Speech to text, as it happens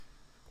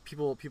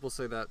people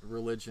say that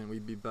religion,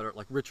 we'd be better.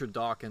 Like Richard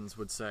Dawkins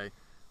would say,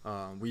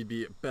 we'd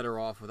be better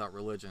off without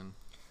religion.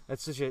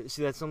 That's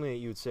that's something that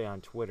you would say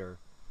on Twitter,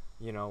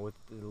 with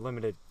the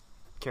limited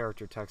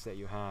character text that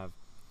you have,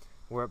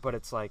 but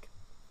it's like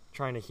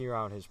trying to hear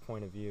out his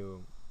point of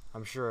view.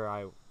 I'm sure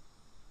I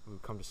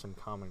would come to some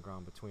common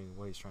ground between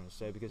what he's trying to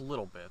say, because A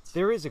little bit.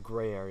 there is a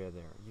gray area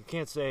there. You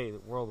can't say the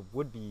world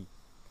would be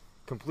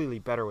completely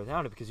better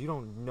without it, because you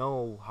don't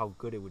know how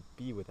good it would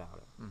be without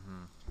it.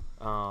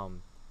 Mm-hmm.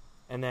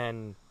 And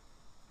then,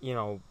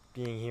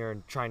 being here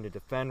and trying to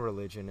defend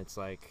religion, it's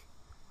like,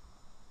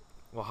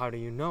 well, how do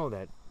you know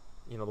that,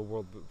 the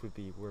world would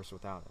be worse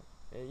without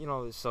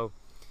it? So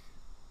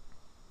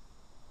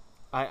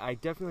I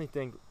definitely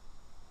think,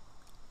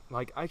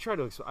 like, I try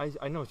to,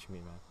 I know what you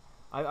mean, man.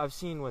 I've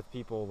seen with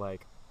people,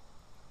 like,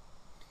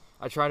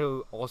 I try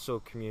to also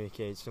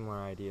communicate similar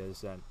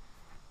ideas that,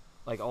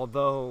 like,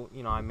 although,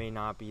 I may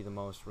not be the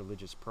most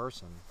religious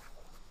person,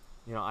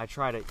 I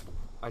try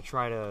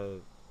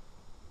to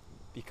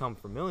become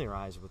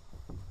familiarized with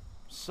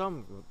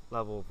some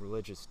level of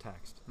religious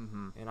text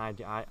and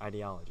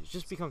ideologies.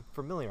 Just become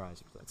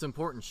familiarized with it. It's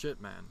important shit,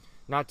 man.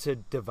 Not to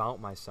devote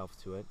myself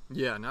to it.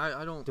 Yeah, no,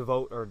 I don't...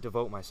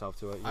 Devote myself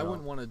to it. I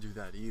wouldn't want to do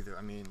that either.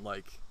 I mean,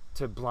 like...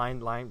 To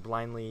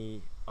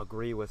blindly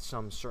agree with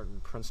some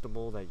certain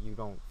principle that you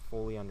don't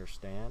fully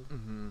understand.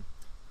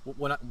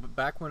 Mm-hmm.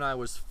 Back when I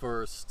was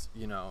first,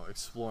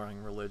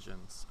 exploring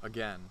religions,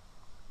 again,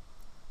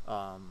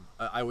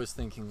 I was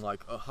thinking,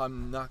 like,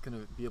 I'm not going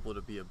to be able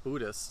to be a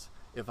Buddhist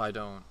if I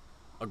don't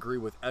agree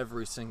with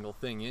every single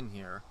thing in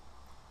here.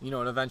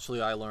 And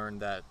eventually I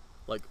learned that,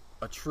 like,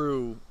 a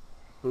true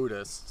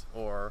Buddhist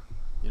or,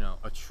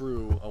 a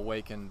true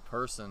awakened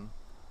person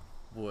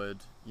would,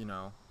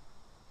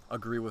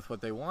 agree with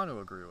what they want to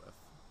agree with.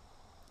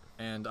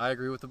 And I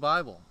agree with the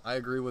Bible. I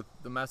agree with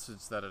the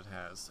message that it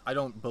has. I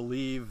don't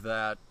believe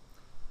that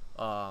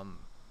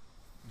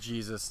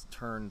Jesus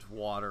turned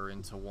water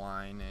into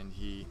wine and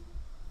he,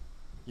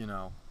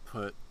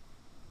 put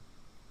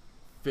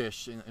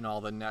fish in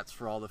all the nets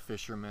for all the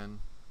fishermen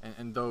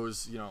and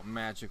those,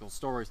 magical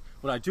stories.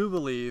 What I do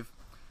believe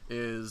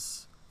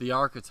is the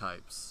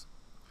archetypes.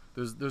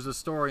 There's a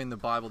story in the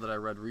Bible that I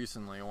read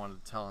recently I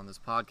wanted to tell on this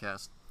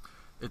podcast.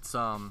 It's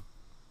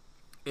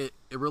it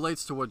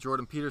relates to what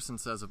Jordan Peterson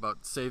says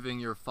about saving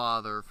your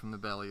father from the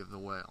belly of the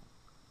whale.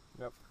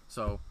 Yep.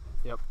 So,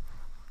 yep.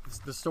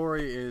 The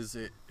story is,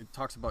 it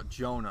talks about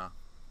Jonah,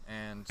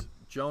 and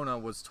Jonah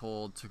was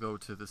told to go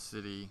to the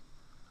city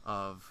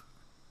of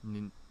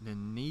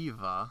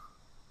Nineveh. I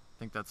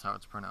think that's how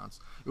it's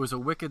pronounced. It was a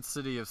wicked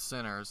city of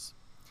sinners,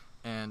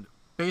 and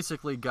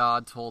basically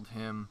God told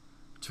him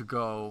to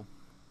go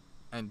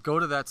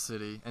to that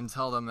city and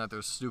tell them that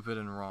they're stupid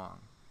and wrong.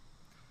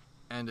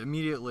 And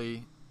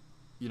immediately,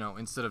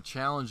 instead of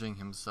challenging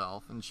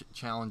himself and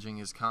challenging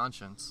his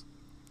conscience,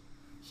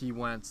 he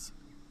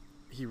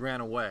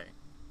ran away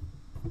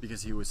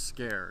because he was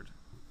scared.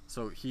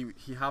 So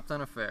he hopped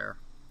on a fare,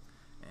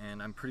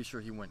 and I'm pretty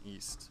sure he went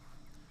east.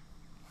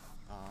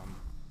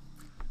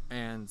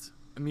 And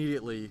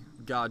immediately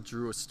God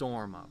drew a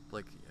storm up,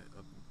 like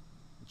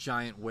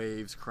giant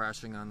waves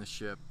crashing on the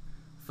ship,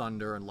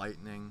 thunder and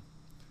lightning.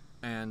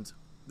 And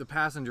the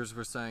passengers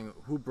were saying,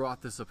 "Who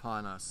brought this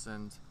upon us?"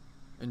 And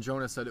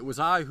Jonah said, "It was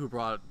I who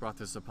brought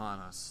this upon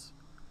us.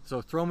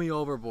 So throw me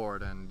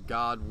overboard and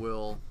God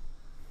will,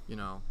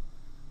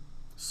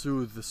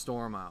 soothe the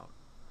storm out."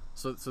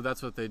 So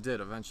that's what they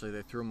did. Eventually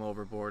they threw him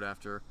overboard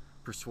after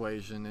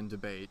persuasion and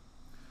debate.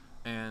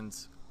 And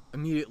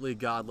immediately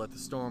God let the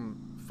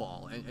storm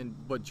fall. And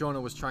what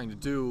Jonah was trying to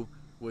do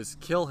was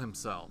kill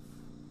himself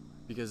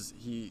because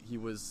he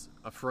was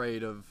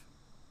afraid of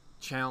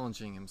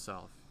challenging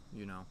himself,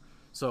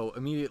 So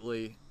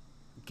immediately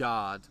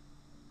God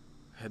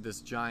had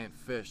this giant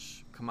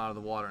fish come out of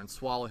the water and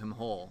swallow him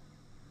whole.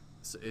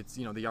 It's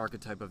the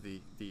archetype of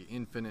the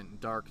infinite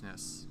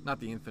darkness, not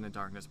the infinite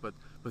darkness, but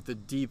the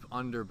deep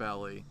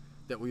underbelly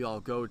that we all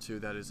go to,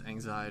 that is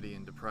anxiety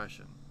and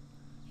depression.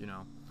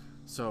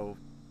 So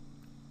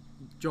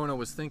Jonah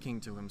was thinking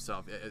to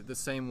himself the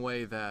same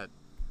way that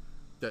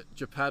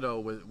Geppetto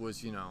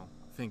was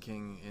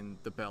thinking in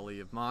the belly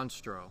of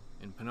Monstro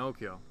in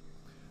Pinocchio,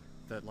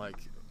 that,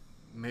 like,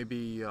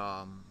 maybe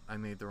I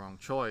made the wrong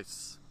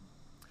choice.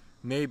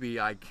 Maybe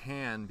I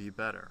can be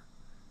better.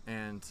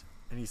 And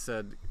he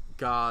said,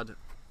 "God,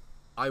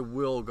 I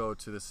will go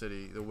to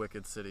the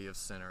wicked city of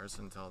sinners,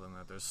 and tell them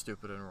that they're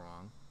stupid and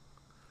wrong."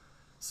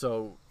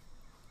 So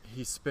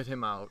he spit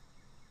him out,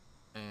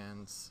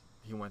 and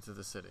he went to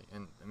the city.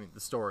 And I mean, the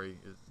story,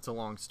 it's a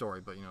long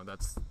story, but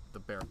that's the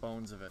bare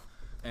bones of it.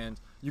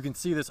 And you can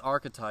see this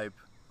archetype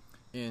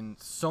in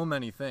so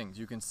many things.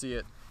 You can see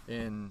it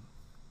in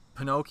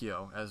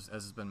Pinocchio, as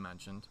has been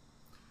mentioned,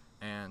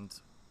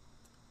 and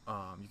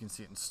you can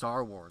see it in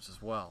Star Wars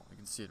as well. You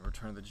can see it in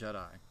Return of the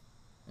Jedi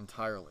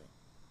entirely,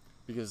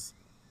 because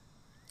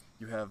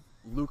you have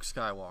Luke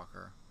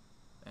Skywalker,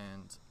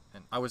 and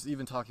I was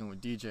even talking with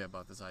DJ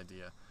about this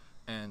idea,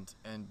 and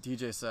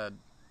DJ said,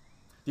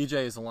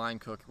 DJ is a line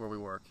cook where we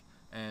work,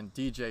 and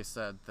DJ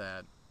said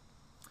that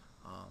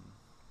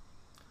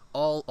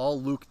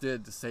All Luke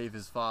did to save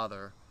his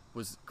father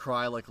was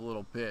cry like a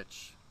little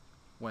bitch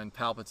when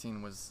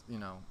Palpatine was,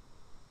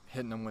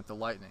 hitting him with the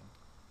lightning.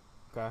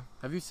 Okay.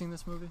 Have you seen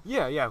this movie?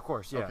 Yeah, of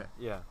course. Yeah, Okay.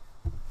 yeah.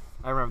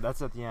 I remember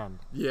that's at the end.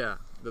 Yeah,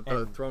 the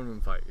And- throne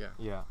room fight. Yeah,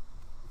 Yeah.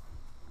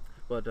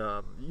 but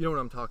you know what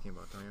I'm talking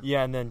about, don't you?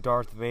 Yeah, and then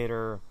Darth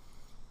Vader,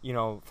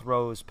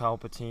 throws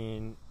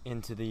Palpatine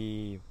into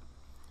the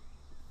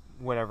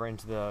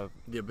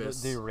The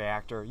abyss. the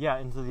reactor. Yeah,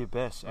 into the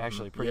abyss.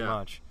 Actually, pretty Yeah.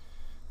 much.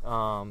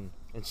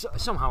 And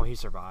somehow he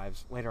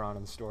survives later on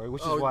in the story,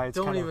 which is why it's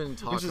don't kind even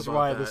talk which is about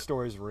why that. the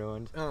story's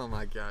ruined. Oh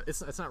my god,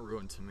 it's not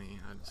ruined to me.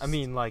 I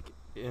mean, like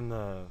in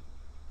the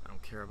I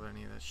don't care about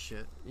any of that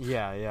shit.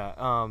 yeah.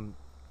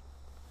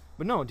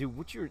 But no,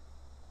 dude,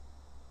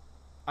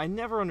 I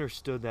never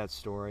understood that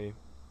story.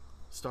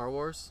 Star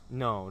Wars?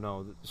 No,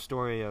 the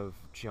story of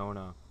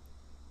Jonah,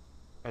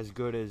 as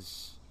good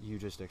as you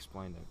just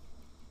explained it.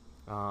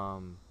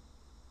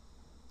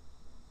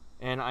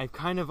 And I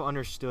kind of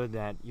understood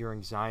that your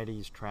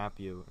anxieties trap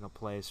you in a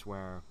place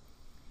where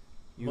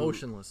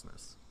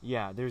Motionlessness.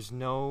 Yeah,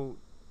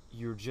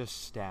 you're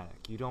just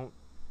static. You're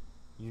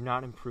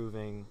not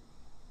improving.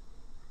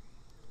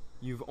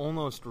 You've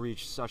almost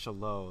reached such a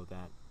low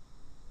that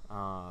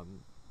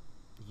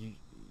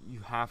you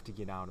have to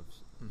get out of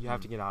you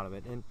have to get out of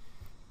it.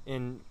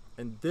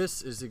 And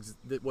this is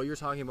what you're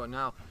talking about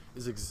now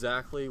is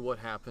exactly what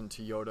happened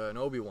to Yoda and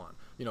Obi-Wan.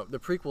 The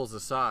prequels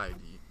aside,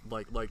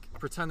 like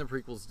pretend the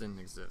prequels didn't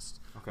exist.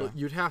 Okay. But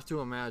you'd have to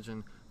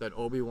imagine that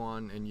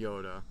Obi-Wan and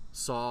Yoda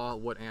saw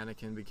what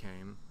Anakin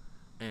became,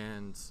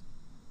 and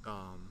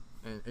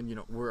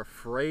were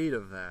afraid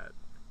of that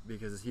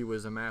because he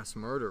was a mass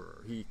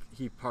murderer.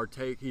 He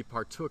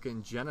partook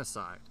in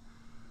genocide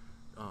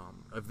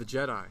of the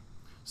Jedi.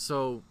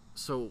 So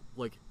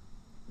like.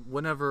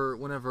 Whenever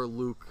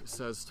Luke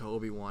says to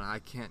Obi-Wan, "I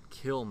can't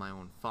kill my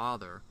own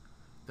father,"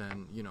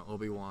 then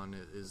Obi-Wan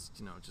is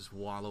just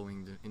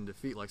wallowing in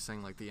defeat, like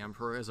saying like the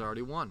Emperor has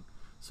already won,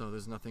 so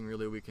there's nothing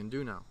really we can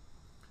do now.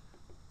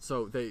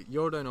 So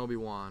Yoda and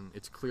Obi-Wan,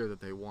 it's clear that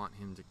they want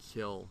him to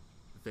kill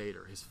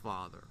Vader, his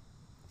father,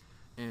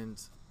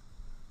 and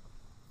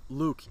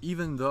Luke,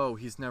 even though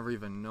he's never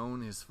even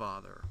known his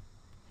father,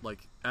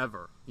 like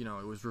ever, it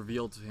was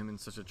revealed to him in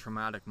such a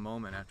traumatic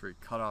moment after he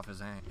cut off his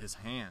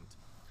hand.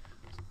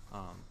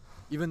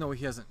 Even though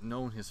he hasn't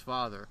known his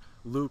father,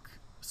 Luke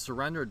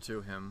surrendered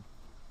to him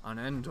on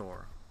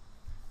Endor.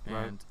 And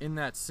Right. in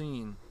that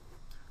scene,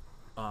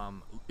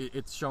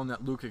 it's shown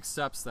that Luke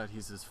accepts that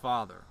he's his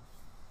father.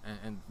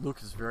 And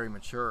Luke is very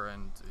mature,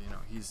 and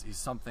he's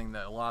something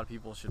that a lot of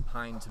people should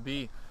pine to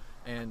be.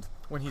 And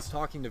when he's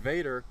talking to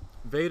Vader,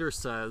 Vader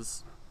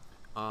says,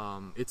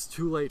 "It's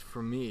too late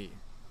for me,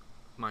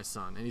 my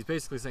son." And he's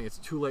basically saying it's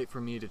too late for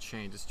me to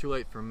change. It's too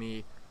late for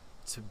me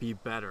to be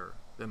better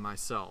than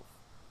myself.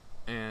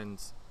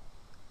 And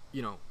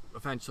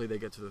eventually they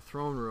get to the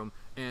throne room,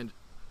 and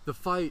the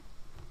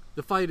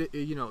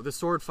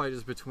sword fight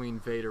is between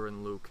Vader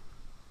and Luke,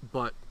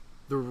 but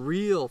the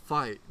real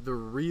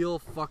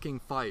fucking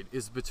fight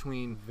is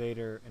between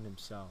Vader and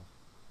himself.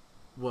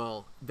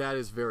 Well, that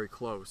is very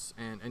close,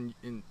 and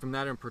from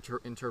that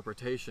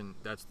interpretation,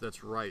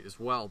 that's right as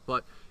well.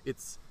 But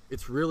it's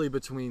really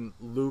between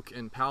Luke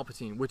and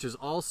Palpatine, which is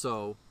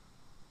also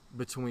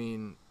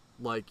between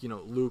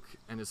Luke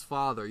and his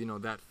father,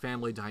 that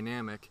family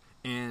dynamic,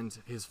 and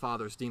his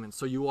father's demons.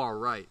 So you are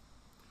right.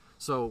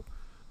 So,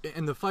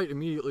 and the fight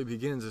immediately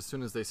begins as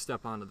soon as they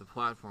step onto the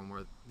platform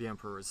where the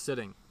Emperor is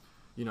sitting.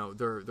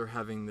 They're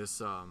having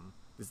this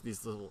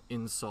these little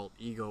insult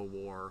ego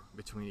war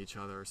between each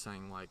other,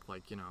 saying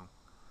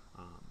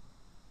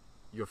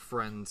your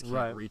friends can't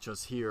Right. reach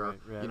us here.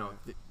 Right.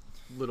 The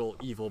little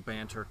evil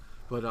banter.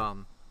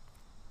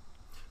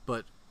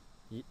 But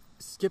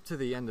skip to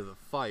the end of the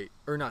fight,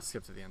 or not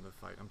skip to the end of the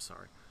fight. I'm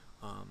sorry.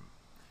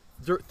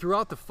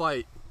 Throughout the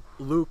fight,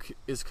 Luke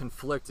is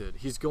conflicted.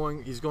 He's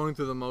going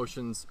through the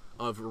motions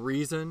of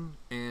reason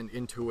and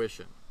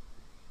intuition.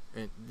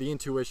 And the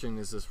intuition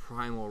is this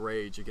primal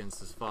rage against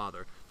his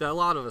father that a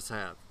lot of us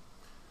have,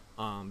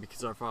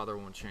 because our father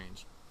won't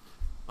change.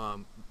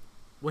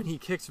 When he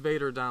kicks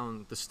Vader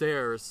down the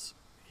stairs,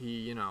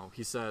 he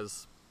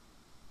says,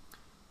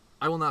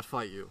 "I will not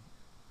fight you.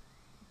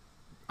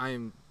 I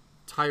am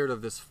tired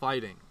of this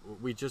fighting.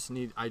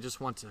 I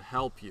just want to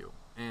help you."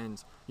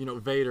 And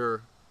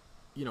Vader,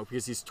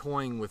 because he's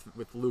toying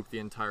with Luke the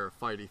entire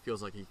fight, he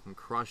feels like he can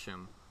crush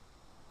him,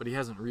 but he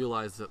hasn't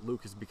realized that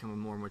Luke has become a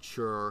more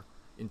mature,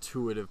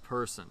 intuitive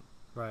person.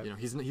 Right.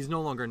 He's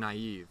no longer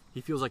naive. He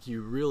feels like he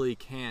really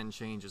can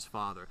change his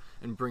father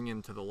and bring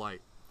him to the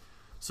light.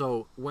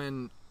 So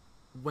when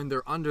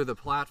they're under the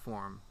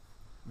platform,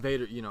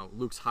 Vader,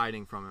 Luke's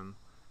hiding from him,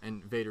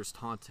 and Vader's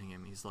taunting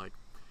him.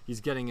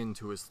 He's getting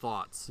into his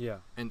thoughts. Yeah.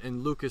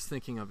 And Luke is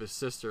thinking of his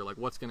sister, like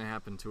what's going to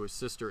happen to his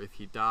sister if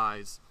he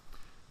dies.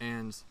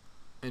 And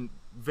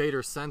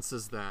Vader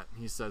senses that.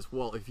 He says,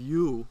 "Well, if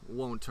you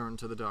won't turn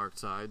to the dark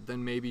side,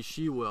 then maybe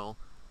she will."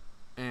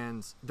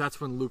 And that's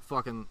when Luke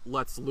fucking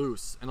lets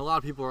loose. And a lot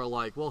of people are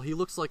like, well, he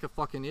looks like a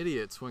fucking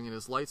idiot swinging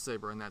his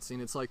lightsaber in that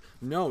scene. It's like,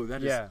 no,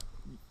 that is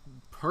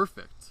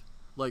perfect.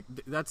 Like,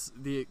 that's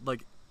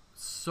like,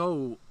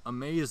 so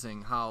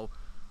amazing how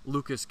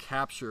Lucas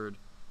captured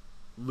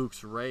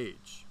Luke's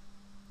rage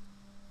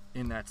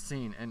in that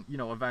scene. And, you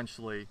know,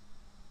 eventually,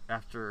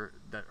 after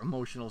that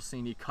emotional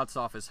scene, he cuts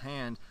off his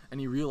hand and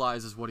he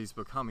realizes what he's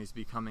become. He's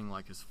becoming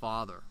like his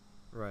father.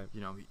 Right.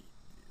 You know,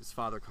 his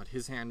father cut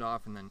his hand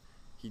off, and then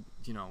he,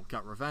 you know,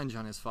 got revenge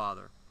on his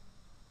father.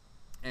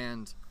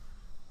 And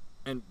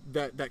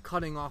that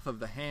cutting off of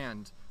the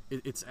hand,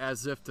 it's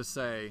as if to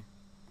say,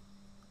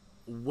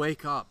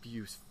 wake up,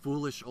 you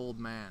foolish old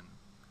man.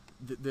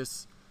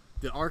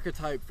 The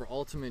archetype for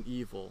ultimate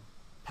evil,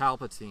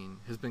 Palpatine,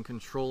 has been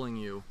controlling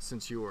you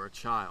since you were a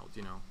child,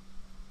 you know,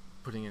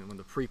 putting in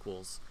the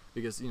prequels,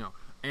 because, you know,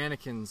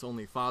 Anakin's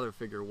only father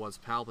figure was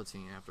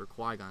Palpatine after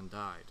Qui-Gon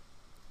died.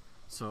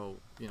 So,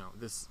 you know,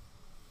 this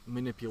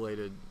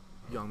manipulated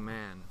young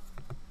man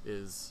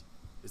it's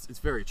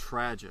very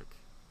tragic.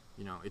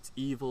 You know, it's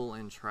evil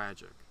and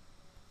tragic.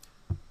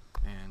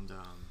 And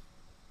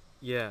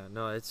yeah,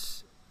 no,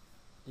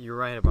 you're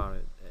right about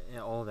it.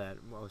 All that,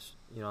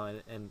 you know,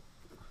 and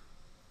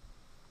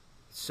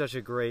it's such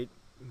a great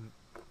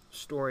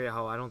story.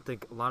 How I don't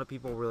think a lot of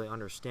people really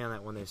understand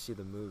that when they see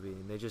the movie,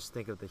 and they just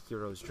think of the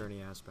hero's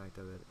journey aspect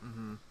of it.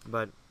 Mm-hmm.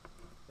 But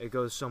it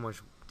goes so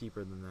much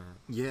deeper than that.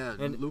 Yeah,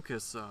 and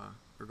Lucas.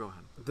 Or go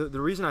ahead.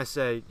 The reason I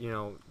say, you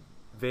know,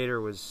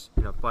 Vader was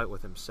in a fight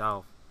with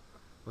himself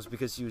was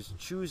because he was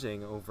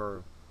choosing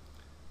over,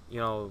 you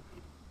know,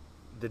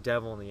 the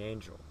devil and the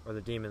angel, or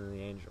the demon and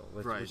the angel,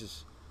 which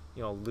is,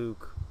 you know,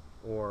 Luke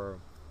or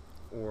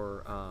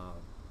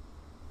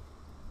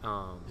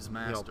his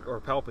master, you know, or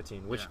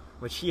Palpatine,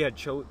 which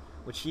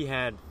he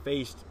had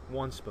faced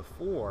once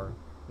before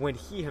when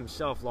he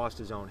himself lost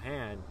his own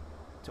hand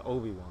to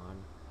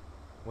Obi-Wan,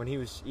 when he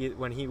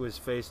was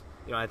faced,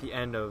 you know, at the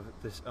end of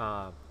this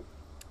a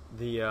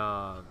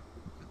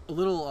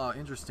little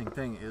interesting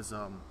thing is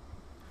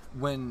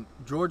when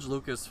George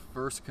Lucas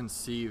first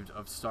conceived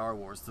of Star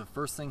Wars, the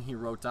first thing he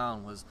wrote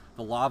down was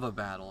the lava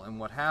battle, and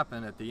what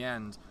happened at the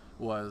end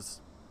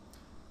was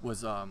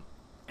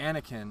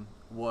Anakin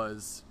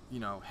was, you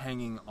know,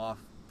 hanging off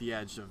the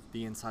edge of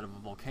the inside of a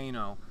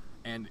volcano,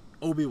 and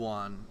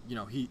Obi-Wan, you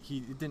know, he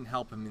didn't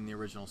help him in the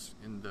original,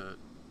 in the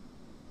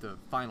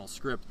final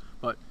script,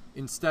 but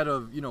instead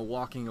of, you know,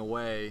 walking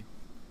away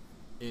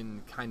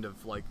in kind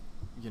of like,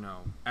 you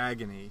know,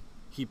 agony,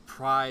 he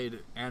pried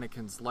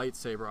Anakin's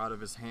lightsaber out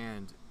of his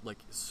hand, like,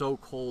 so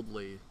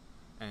coldly,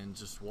 and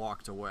just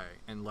walked away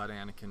and let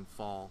Anakin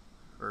fall.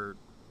 Or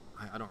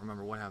I don't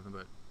remember what happened,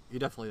 but he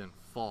definitely didn't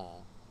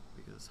fall,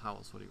 because how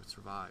else would he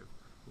survive,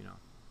 you know?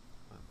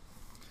 But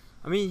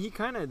I mean,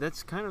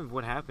 that's kind of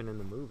what happened in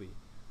the movie.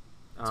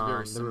 It's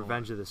very similar. The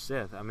Revenge of the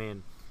Sith. I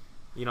mean,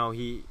 you know,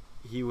 he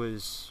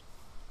was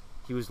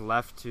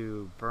left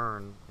to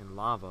burn in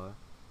lava,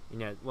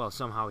 and yet, well,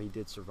 somehow he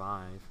did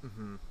survive.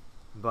 Mm-hmm.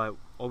 But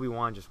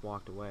Obi-Wan just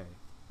walked away.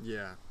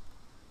 Yeah.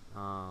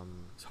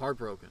 It's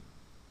heartbroken.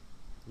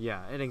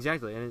 Yeah, and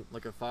exactly, and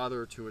like a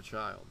father to a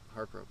child,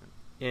 heartbroken.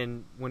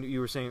 And when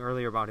you were saying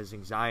earlier about his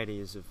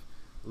anxieties of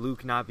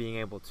Luke not being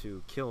able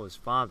to kill his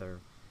father,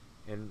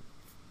 and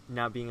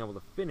not being able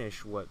to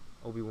finish what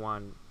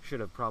Obi-Wan should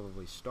have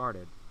probably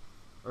started,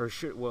 or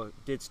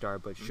did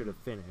start but should have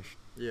finished.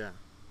 Yeah.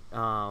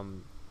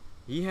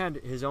 He had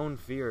his own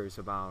fears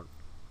about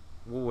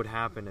what would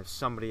happen if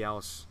somebody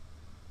else,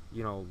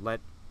 you know,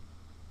 let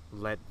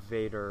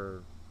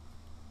Vader,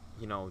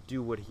 you know,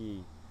 do what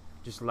he,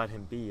 just let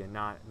him be and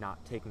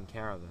not taking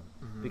care of him.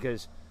 Mm-hmm.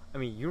 Because, I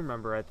mean, you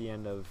remember at the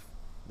end of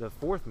the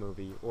fourth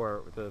movie,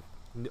 or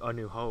A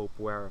New Hope,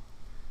 where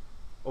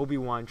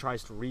Obi-Wan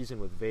tries to reason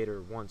with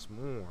Vader once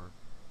more,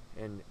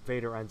 and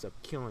Vader ends up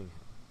killing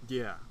him.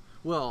 Yeah.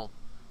 Well,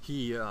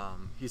 he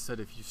said,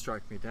 if you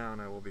strike me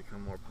down, I will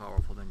become more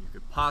powerful than you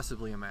could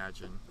possibly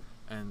imagine.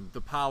 And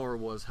the power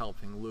was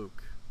helping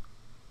Luke,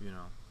 you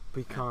know.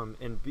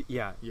 And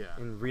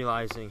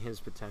realizing his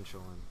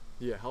potential.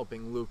 And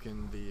helping Luke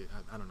in the,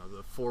 I don't know,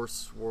 the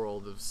Force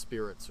world of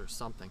spirits or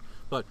something.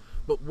 But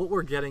what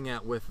we're getting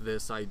at with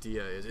this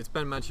idea is, it's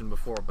been mentioned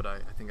before, but I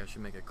think I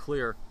should make it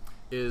clear,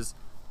 is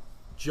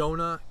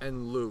Jonah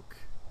and Luke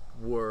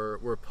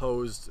were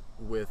posed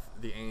with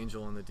the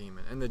angel and the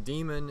demon. And the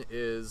demon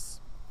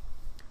is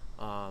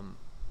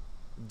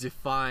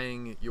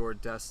defying your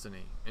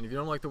destiny. And if you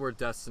don't like the word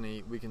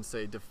destiny, we can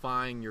say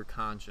defying your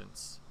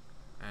conscience.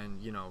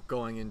 And, you know,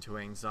 going into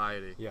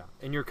anxiety. Yeah,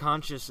 and your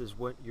conscience is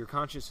what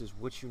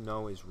you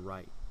know is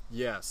right.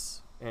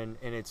 Yes. And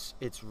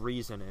it's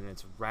reason and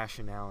it's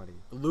rationality.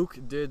 Luke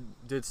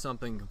did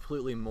something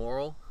completely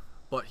moral,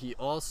 but he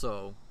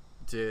also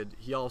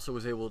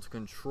was able to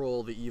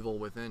control the evil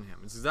within him.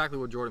 It's exactly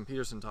what Jordan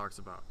Peterson talks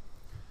about.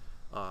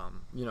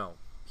 You know,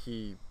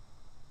 he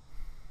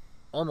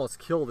almost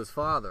killed his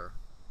father,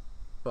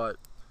 but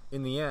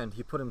in the end,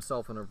 he put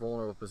himself in a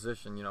vulnerable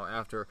position, you know,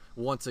 after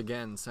once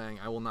again saying,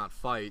 I will not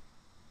fight,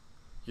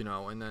 you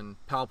know, and then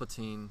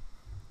Palpatine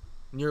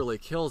nearly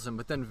kills him,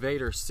 but then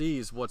Vader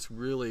sees what's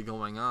really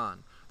going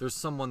on. There's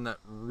someone that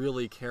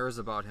really cares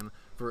about him,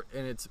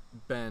 and it's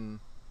been,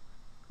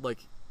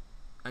 like,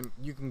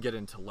 you can get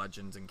into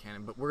legends and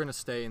canon, but we're going to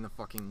stay in the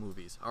fucking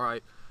movies,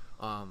 alright?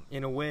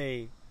 In a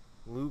way,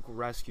 Luke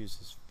rescues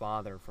his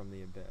father from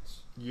the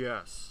abyss.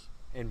 Yes.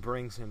 And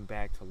brings him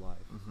back to life.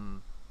 Mm-hmm.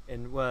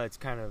 And, well, it's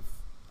kind of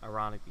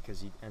ironic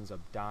because he ends up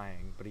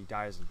dying, but he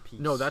dies in peace.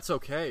 No, that's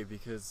okay,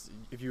 because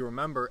if you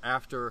remember,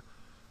 after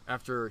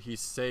he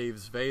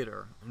saves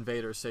Vader, and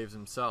Vader saves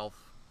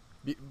himself,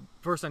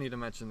 first I need to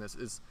mention this,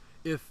 is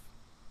if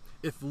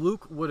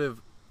Luke would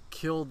have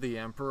killed the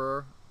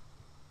Emperor,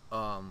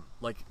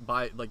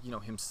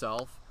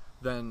 himself,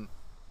 then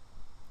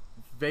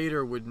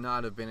Vader would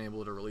not have been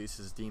able to release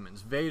his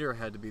demons. Vader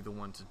had to be the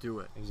one to do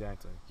it.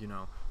 Exactly.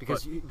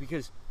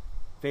 Because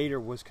Vader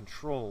was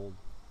controlled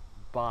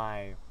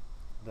by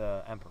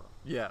the Emperor.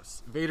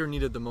 Yes, Vader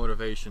needed the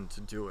motivation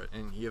to do it,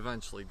 and he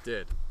eventually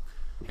did.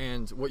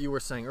 And what you were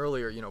saying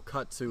earlier,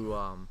 cut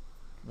to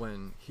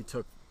when he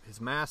took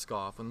his mask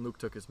off, when Luke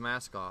took his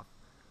mask off,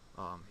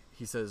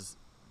 he says,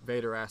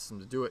 Vader asks him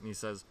to do it, and he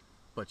says,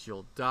 but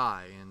you'll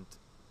die. And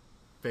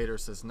Vader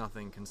says,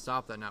 nothing can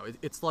stop that now.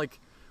 It's like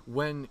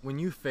when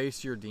you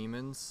face your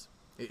demons,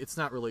 it's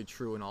not really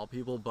true in all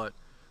people, but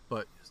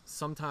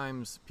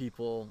sometimes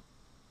people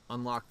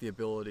unlock the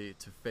ability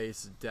to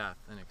face death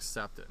and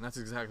accept it. And that's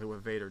exactly what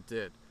Vader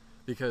did,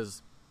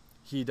 because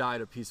he died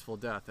a peaceful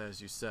death,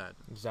 as you said.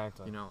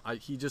 Exactly.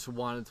 He just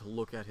wanted to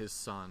look at his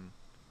son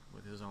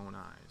with his own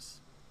eyes.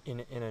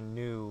 In a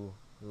new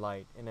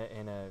light,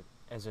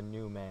 as a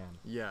new man.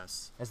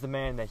 Yes. As the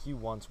man that he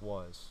once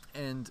was.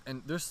 And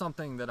there's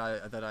something that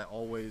I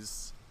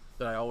always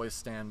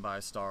stand by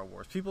Star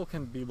Wars. People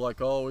can be like,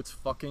 oh, it's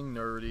fucking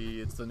nerdy,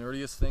 it's the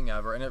nerdiest thing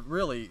ever, and it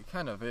really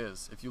kind of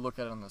is if you look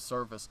at it on the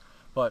surface.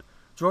 But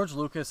George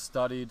Lucas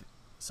studied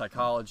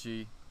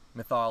psychology,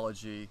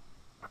 mythology,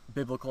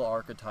 biblical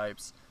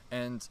archetypes,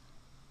 and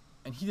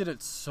he did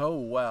it so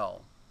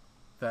well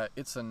that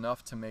it's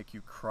enough to make you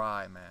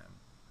cry, man.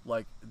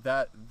 Like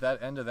that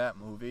end of that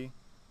movie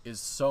is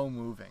so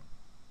moving.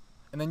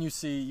 And then you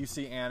see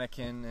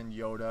Anakin and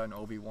Yoda and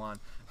Obi-Wan,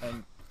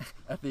 and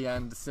at the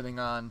end sitting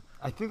on...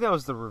 I think that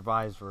was the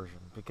revised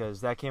version,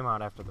 because that came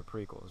out after the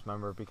prequels,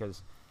 remember?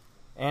 Because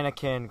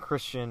Anakin,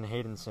 Christian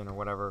Haydenson or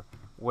whatever,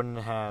 wouldn't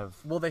have...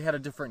 Well, they had a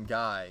different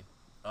guy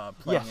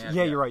playing Anakin.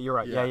 Yeah, you're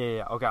right.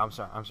 Yeah. Okay, I'm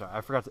sorry. I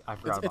forgot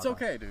about it's that.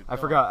 Okay, dude. I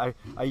forgot.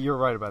 You're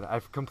right about it. I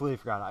completely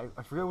forgot.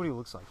 I forget what he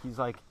looks like. He's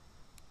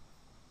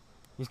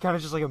kind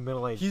of just like a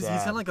middle-aged dad. He's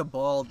kind of like a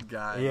bald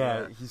guy.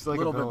 Yeah, he's like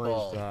a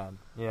middle-aged dad.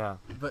 Yeah.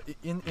 But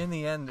in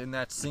the end, in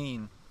that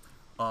scene,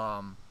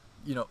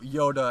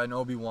 Yoda and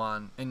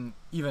Obi-Wan and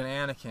even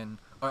Anakin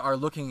are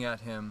looking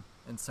at him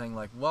and saying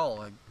like, well,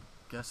 I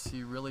guess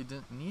he really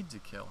didn't need to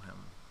kill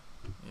him.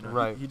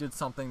 Right. He did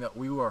something that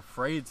we were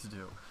afraid to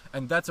do.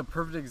 And that's a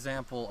perfect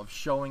example of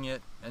showing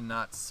it and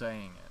not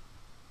saying it.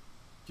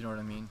 Do you know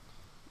what I mean?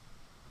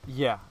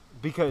 Yeah,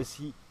 because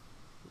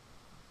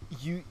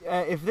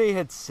if they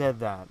had said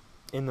that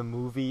in the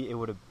movie, it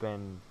would have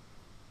been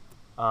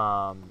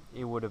of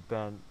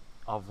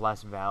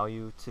less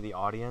value to the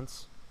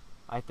audience,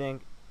 I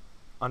think,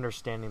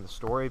 understanding the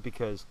story,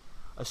 because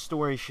a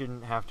story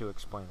shouldn't have to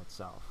explain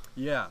itself.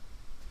 Yeah.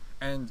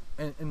 And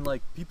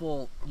like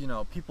people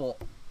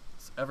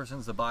ever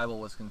since the Bible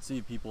was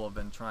conceived, people have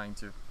been trying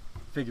to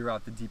figure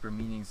out the deeper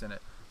meanings in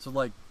it. So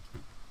like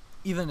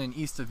even in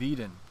East of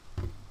Eden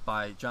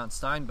by John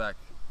Steinbeck,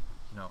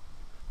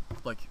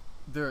 like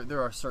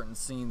there are certain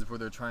scenes where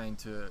they're trying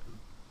to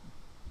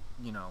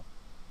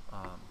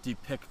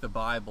depict the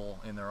Bible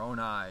in their own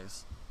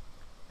eyes.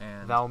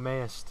 And thou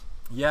mayest.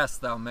 Yes,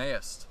 thou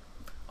mayest.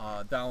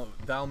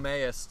 Thou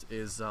mayest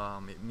is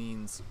it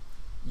means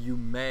you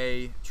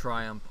may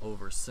triumph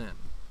over sin,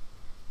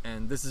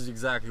 and this is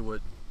exactly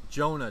what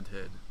Jonah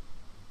did.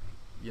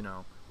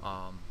 You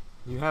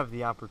have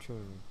the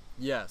opportunity.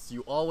 Yes,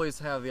 you always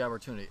have the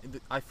opportunity.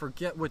 I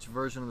forget which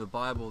version of the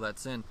Bible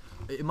that's in.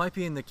 It might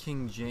be in the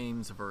King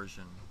James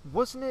version.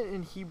 Wasn't it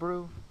in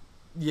Hebrew?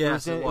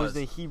 Yes, it was. It was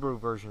the Hebrew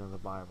version of the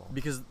Bible.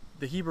 Because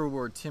the Hebrew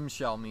word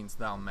timshel means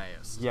thou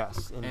mayest.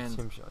 Yes,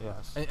 timshel,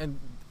 yes. And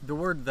the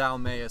word thou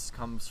mayest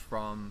comes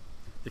from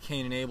the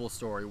Cain and Abel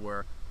story,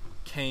 where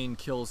Cain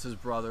kills his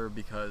brother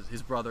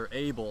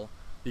Abel,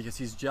 because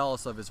he's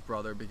jealous of his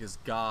brother because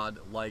God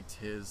liked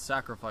his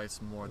sacrifice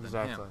more than him.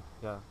 Exactly,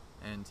 yeah.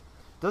 And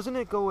doesn't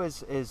it go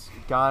as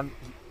God,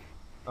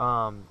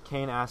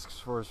 Cain asks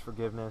for his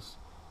forgiveness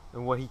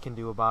and what he can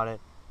do about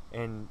it,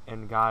 and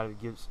God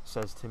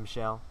says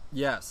timshel?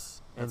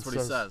 Yes, that's what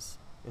he says.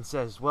 And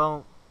says,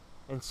 well,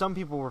 and some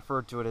people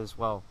refer to it as,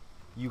 well,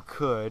 you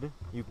could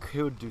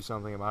do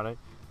something about it,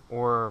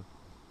 or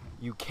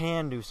you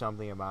can do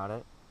something about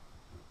it,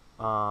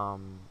 or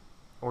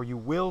you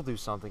will do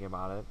something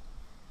about it.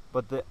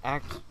 But the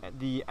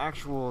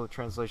actual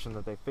translation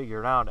that they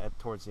figured out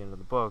towards the end of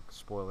the book,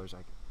 spoilers,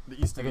 the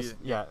East of Eden.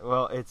 Yeah,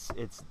 well, it's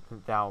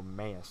thou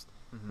mayest.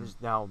 Mm-hmm.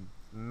 Thou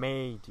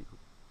may do,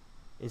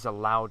 is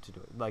allowed to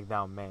do it, like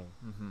thou may.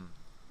 Mm-hmm.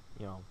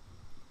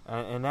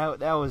 and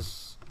that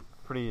was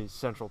a pretty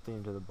central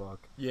theme to the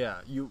book.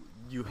 Yeah, you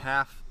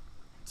have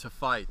to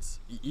fight,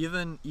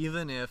 even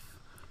if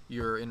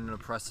you're in an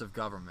oppressive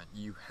government.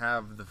 You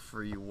have the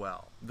free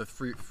will.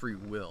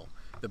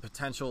 The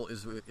potential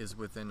is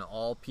within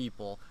all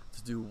people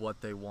to do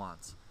what they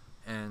want.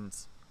 And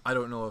I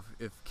don't know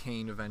if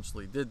Cain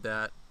eventually did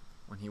that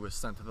when he was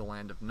sent to the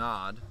land of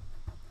Nod.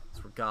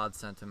 That's where God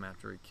sent him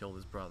after he killed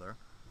his brother.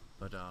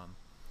 But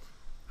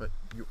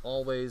you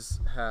always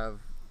have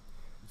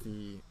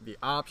the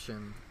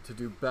option to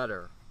do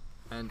better.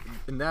 And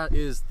that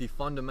is the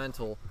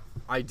fundamental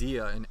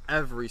idea in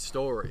every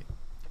story.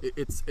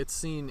 It's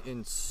seen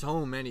in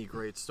so many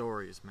great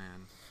stories,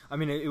 man. I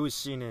mean, it was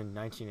seen in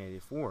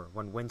 1984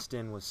 when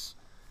Winston was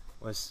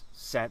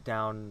sat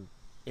down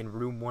in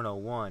room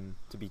 101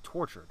 to be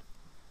tortured,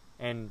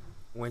 and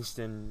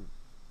Winston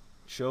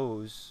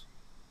chose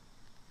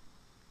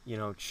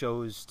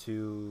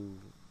to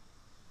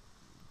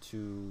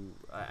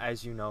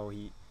as you know,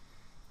 he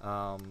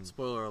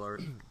spoiler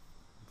alert.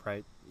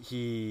 Right,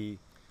 he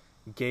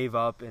gave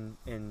up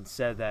and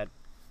said that,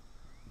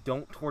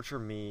 don't torture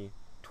me,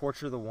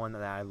 torture the one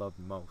that I love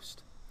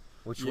most,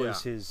 which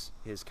was his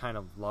kind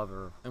of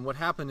lover. And what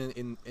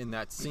happened in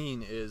that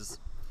scene is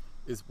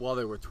while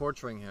they were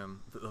torturing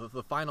him,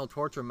 the final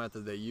torture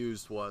method they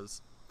used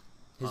was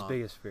his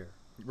biggest fear,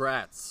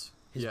 rats.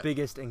 His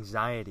biggest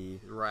anxiety,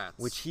 rats,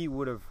 which he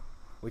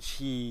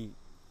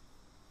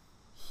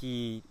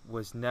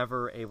was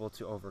never able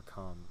to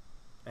overcome.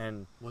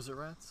 And was it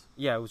rats?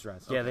 Yeah, it was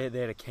rats. Okay. Yeah, they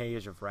had a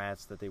cage of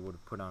rats that they would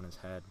have put on his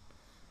head,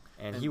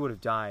 and he would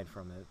have died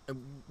from it.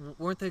 And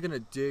weren't they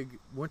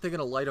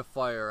gonna light a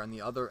fire on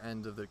the other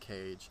end of the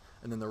cage,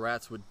 and then the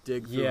rats would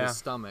dig through his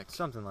stomach?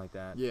 Something like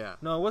that. Yeah.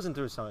 No, it wasn't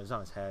through his stomach. It was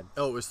on his head.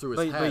 Oh, it was through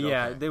his head. But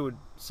yeah, okay. They would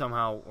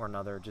somehow or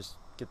another just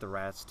get the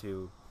rats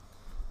to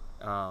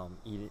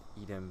eat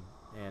him,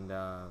 and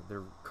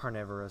they're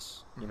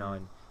carnivorous, you know,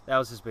 and that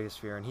was his biggest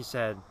fear. And he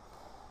said,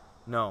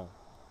 no.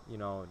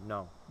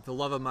 The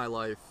love of my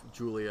life,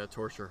 Julia,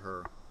 torture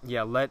her.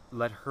 Yeah,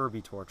 let her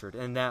be tortured.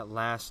 And that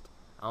last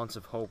ounce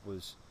of hope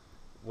was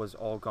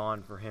all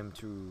gone for him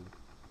to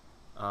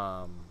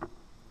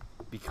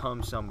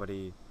become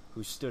somebody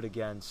who stood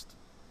against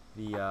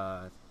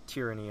the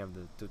tyranny of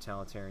the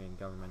totalitarian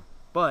government.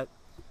 But,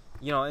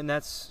 and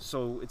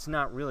it's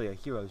not really a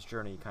hero's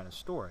journey kind of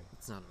story.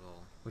 It's not at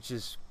all. Which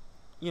is,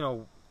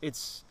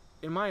 it's,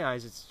 in my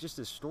eyes, it's just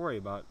a story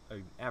about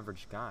an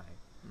average guy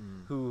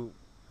who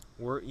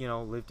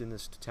lived in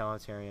this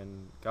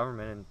totalitarian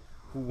government and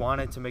who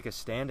wanted to make a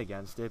stand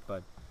against it,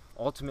 but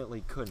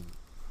ultimately couldn't.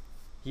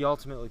 He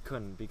ultimately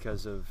couldn't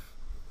because of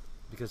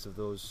his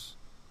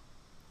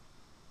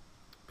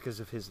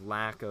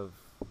lack of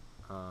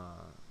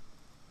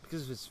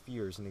because of his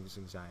fears and his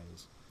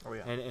anxieties. Oh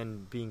yeah.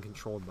 And being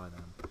controlled by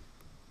them.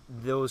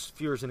 Those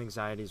fears and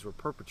anxieties were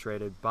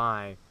perpetrated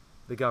by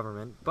the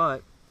government,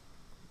 but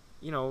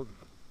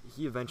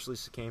he eventually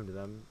succumbed to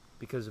them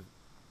because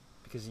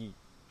he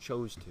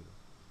chose to.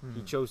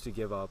 He chose to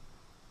give up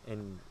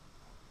and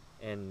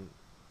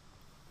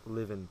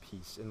live in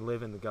peace and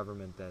live in the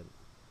government that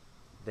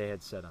they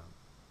had set up.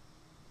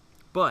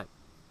 But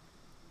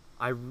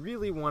I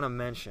really want to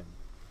mention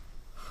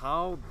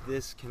how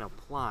this can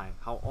apply,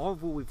 how all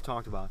of what we've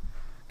talked about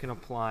can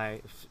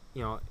apply, if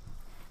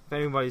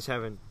anybody's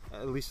having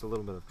at least a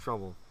little bit of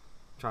trouble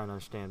trying to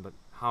understand, but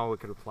how it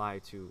could apply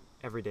to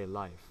everyday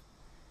life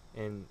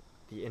and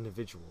the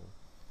individual,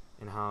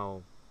 and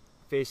how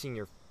facing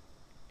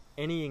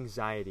any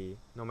anxiety,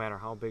 no matter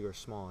how big or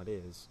small it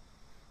is,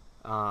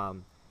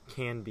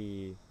 can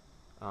be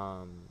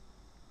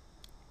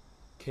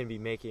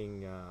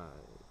making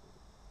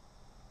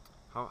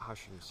how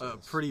should you say a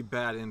this? Pretty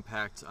bad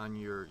impact on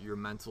your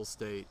mental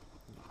state.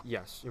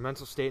 Yes, your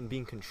mental state and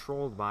being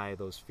controlled by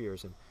those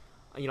fears. And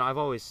I've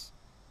always,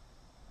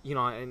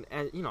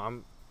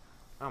 I'm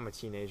a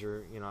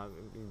teenager.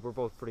 We're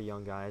both pretty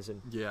young guys,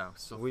 and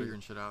still figuring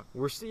shit out.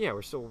 We're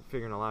still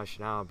figuring a lot of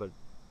shit out. But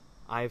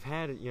I've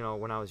had,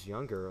 when I was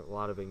younger, a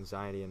lot of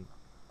anxiety, and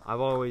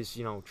I've always,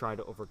 tried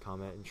to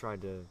overcome it and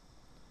tried to,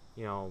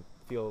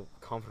 feel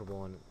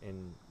comfortable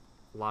in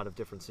a lot of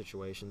different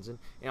situations. And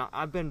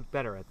I've been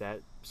better at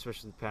that,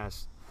 especially the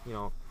past,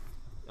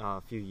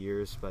 few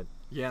years. But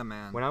yeah,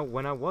 man.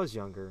 When I was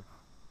younger,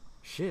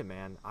 shit,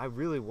 man, I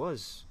really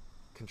was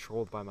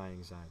controlled by my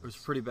anxiety. It was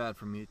pretty bad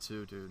for me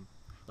too, dude.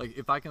 Like,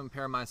 if I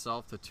compare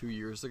myself to 2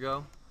 years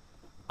ago,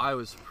 I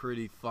was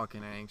pretty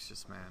fucking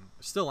anxious, man.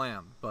 Still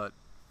am, but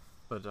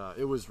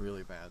it was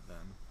really bad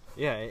then.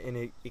 Yeah, and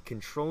it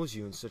controls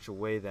you in such a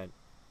way that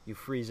you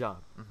freeze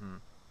up. Mm-hmm.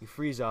 You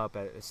freeze up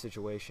at a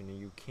situation, and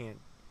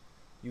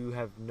you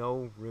have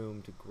no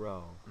room to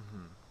grow,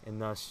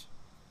 and thus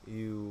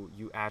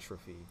you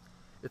atrophy.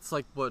 It's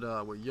like what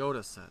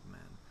Yoda said,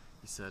 man.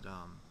 He said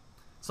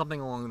something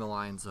along the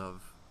lines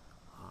of,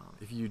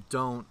 if you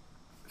don't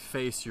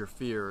face your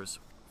fears,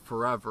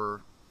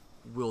 forever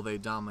will they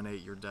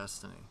dominate your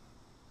destiny.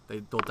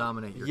 They'll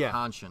dominate your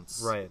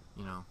conscience. Right.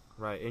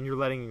 Right, and you're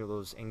letting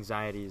those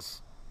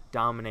anxieties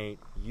dominate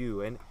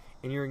you, and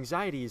your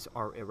anxieties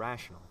are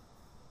irrational.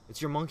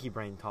 It's your monkey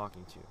brain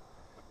talking to you,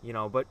 you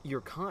know. But your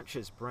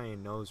conscious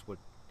brain knows what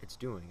it's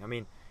doing. I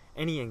mean,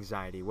 any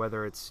anxiety,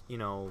 whether it's, you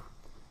know,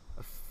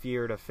 a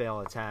fear to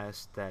fail a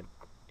test that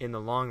in the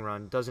long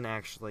run doesn't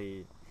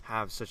actually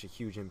have such a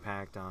huge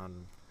impact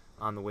on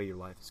the way your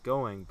life is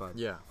going, but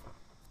Yeah.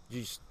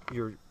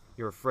 you're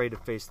afraid to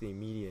face the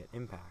immediate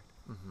impact.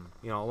 Mm-hmm.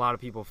 You know, a lot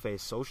of people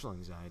face social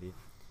anxiety,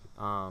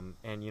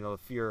 and, you know,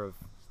 the fear of,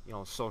 you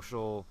know,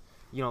 social,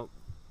 you know,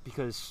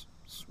 because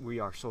we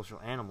are social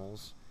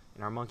animals,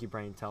 and our monkey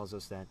brain tells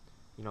us that,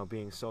 you know,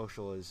 being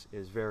social is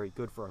very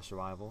good for our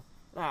survival.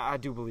 I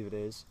do believe it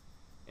is.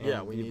 And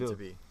Yeah, we need to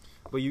be.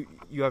 But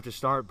you have to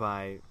start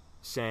by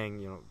saying,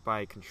 you know,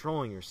 by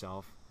controlling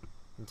yourself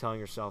and telling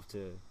yourself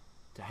to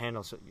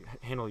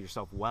handle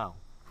yourself well,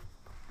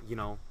 you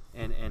know,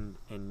 and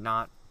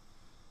not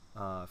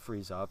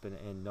freeze up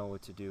and know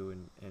what to do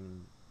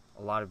in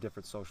a lot of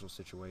different social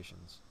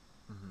situations.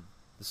 Mm-hmm.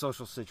 The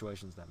social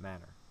situations that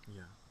matter.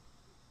 Yeah.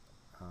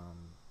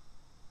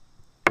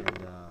 And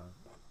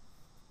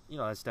you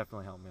know, that's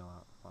definitely helped me a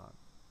lot.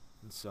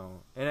 And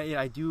so, and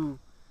I do,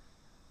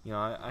 you know,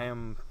 I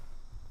am,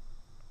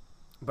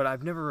 but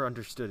I've never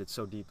understood it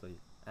so deeply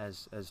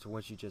as to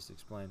what you just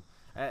explained.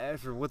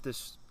 After what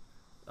this,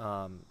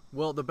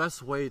 Well, the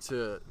best way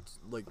to,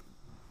 like,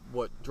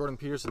 what Jordan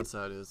Peterson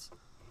said is,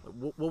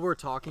 what we're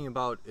talking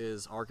about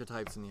is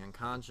archetypes in the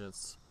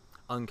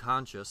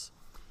unconscious,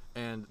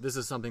 and this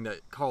is something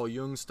that Carl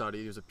Jung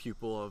studied. He was a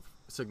pupil of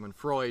Sigmund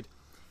Freud,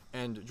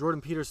 and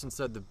Jordan Peterson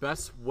said the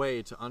best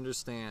way to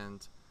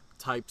understand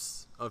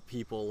types of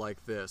people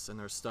like this and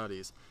their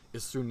studies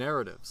is through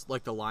narratives,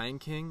 like The Lion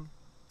King,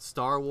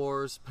 Star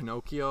Wars,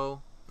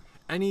 Pinocchio,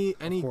 any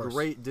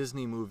great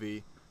Disney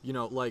movie. You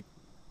know, like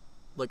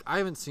I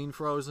haven't seen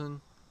Frozen,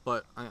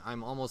 but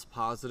I'm almost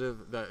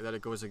positive that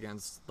it goes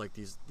against like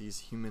these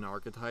human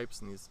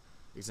archetypes and these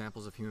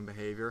examples of human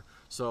behavior.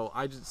 So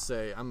I just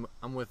say I'm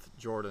with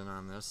Jordan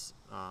on this.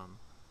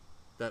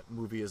 That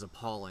movie is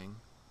appalling,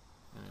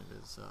 and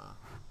it is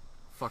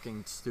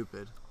fucking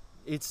stupid.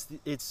 it's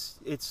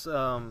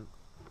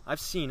I've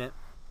seen it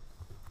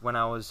when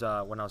I was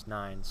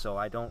 9, so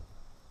I don't,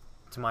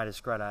 to my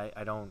discredit,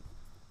 I don't,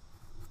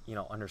 you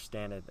know,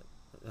 understand it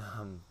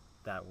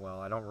that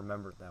well. I don't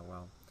remember it that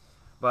well,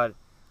 but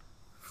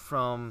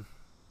from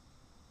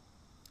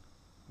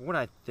what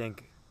I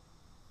think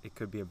it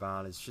could be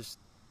about is just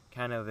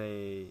kind of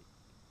a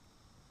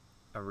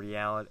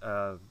reality,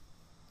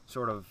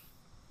 sort of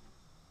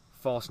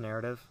false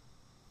narrative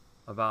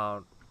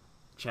about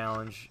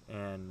challenge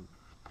and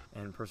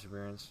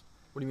perseverance.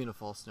 What do you mean a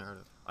false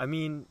narrative? I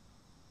mean,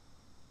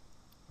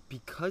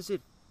 because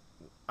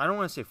I don't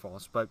want to say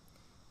false, but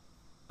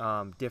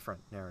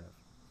different narrative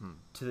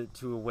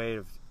to a way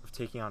of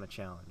taking on a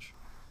challenge,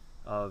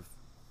 of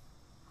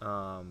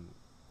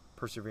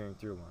persevering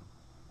through one.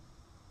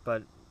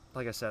 But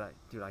like I said,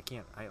 I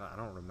can't. I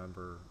don't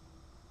remember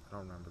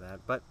that.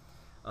 But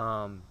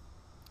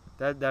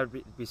that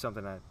would be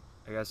something that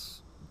I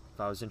guess if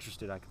I was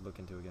interested, I could look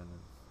into again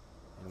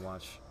and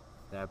watch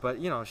that. But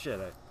you know, shit.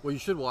 What you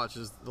should watch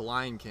is The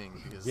Lion King,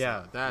 because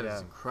that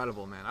is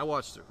incredible, man. I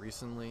watched it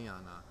recently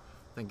on.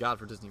 Thank God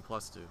for Disney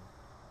Plus, dude.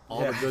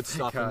 All the good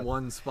stuff in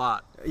one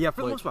spot. Yeah,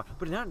 for the most part.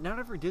 But not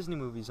every Disney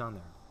movie's on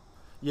there.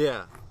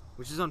 Yeah,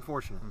 which is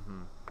unfortunate.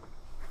 Mm-hmm.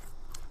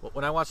 Well,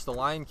 when I watched The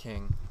Lion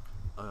King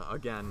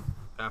again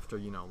after,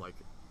 you know, like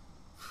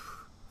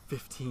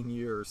 15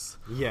 years.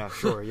 Yeah,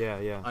 sure.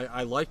 Yeah.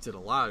 I liked it a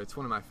lot. It's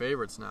one of my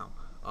favorites now.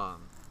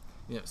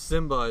 You know,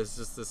 Simba is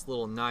just this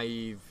little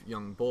naive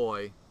young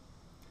boy,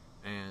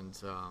 and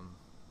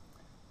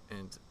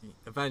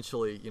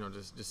eventually, you know,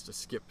 just to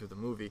skip through the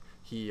movie,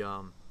 he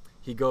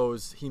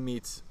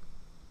meets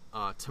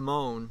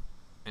Timon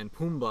and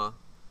Pumbaa,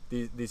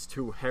 these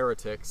two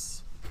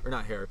heretics, or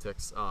not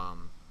heretics.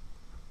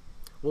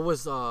 What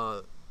was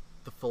the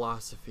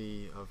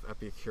philosophy of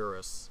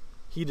Epicurus?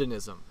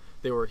 Hedonism.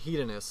 They were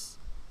hedonists,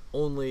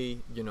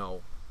 only, you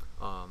know,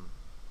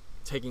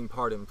 taking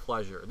part in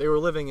pleasure. They were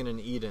living in an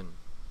Eden,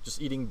 just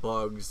eating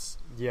bugs,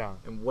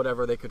 and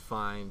whatever they could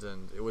find,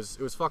 and it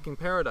was fucking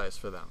paradise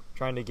for them.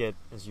 Trying to get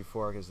as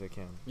euphoric as they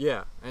can.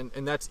 Yeah,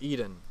 and that's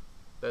Eden.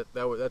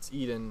 That's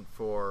Eden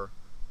for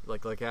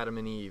like Adam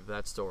and Eve.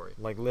 That story.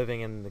 Like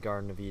living in the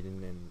Garden of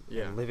Eden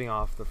and living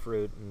off the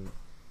fruit and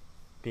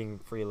being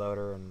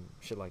freeloader and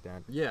shit like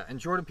that. Yeah, and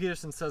Jordan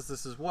Peterson says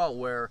this as well,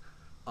 where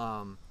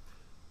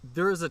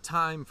there is a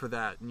time for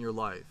that in your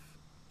life.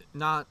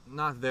 Not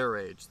their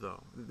age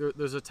though.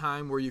 There's a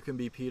time where you can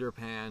be Peter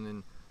Pan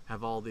and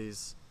have all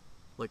these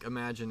like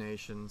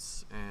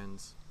imaginations and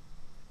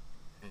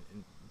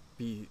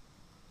be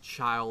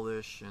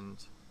childish,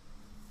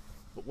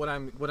 but what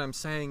I'm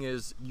saying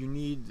is you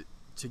need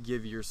to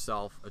give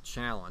yourself a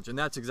challenge, and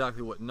that's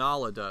exactly what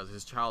Nala does,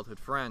 his childhood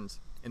friend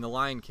in The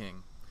Lion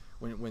King,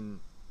 when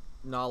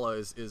Nala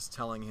is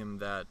telling him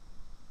that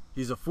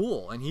he's a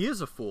fool, and he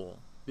is a fool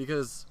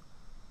because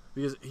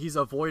he's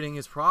avoiding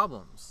his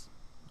problems,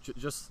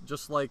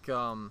 just like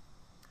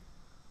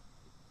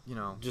you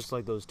know, just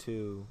like those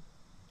two.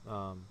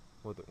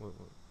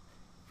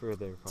 forget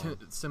their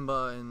called.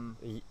 Simba and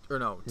Y- or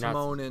no, not-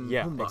 Timon and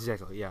yeah, Pumbaa.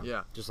 exactly. Yeah,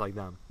 Yeah. just like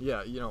them.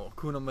 Yeah, you know,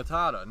 Hakuna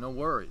Matata, no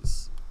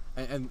worries.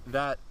 And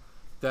that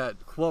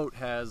quote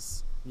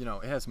has, you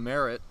know, it has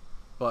merit,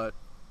 but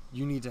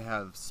you need to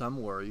have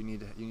some worry. You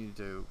need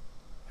to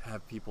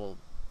have people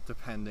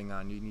depending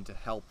on you. You need to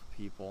help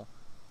people.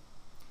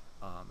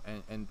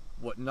 And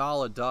what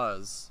Nala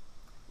does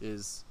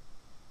is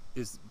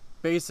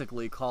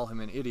basically call him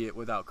an idiot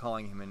without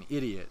calling him an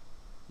idiot.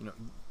 You know,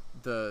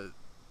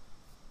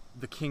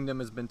 the kingdom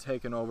has been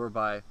taken over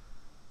by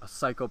a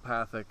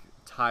psychopathic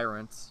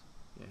tyrant.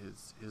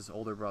 His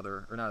older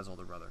brother, or not his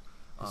older brother,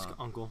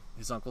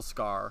 his uncle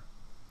Scar,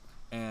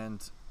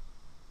 and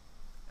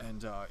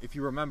if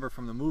you remember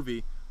from the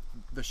movie,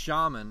 the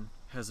shaman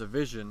has a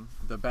vision,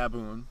 the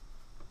baboon.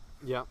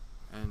 Yeah.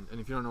 And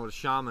if you don't know what a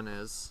shaman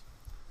is,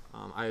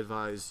 I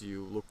advise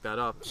you look that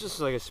up. It's just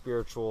like a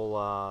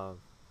spiritual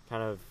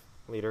kind of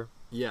leader.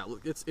 Yeah,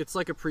 look, it's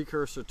like a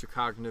precursor to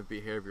cognitive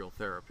behavioral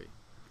therapy,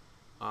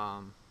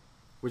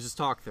 which is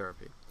talk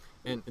therapy.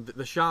 And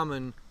the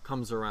shaman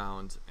comes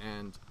around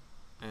and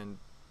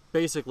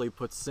basically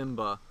puts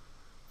Simba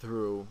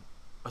through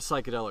a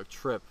psychedelic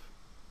trip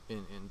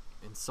in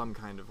some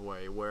kind of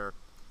way where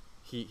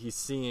he's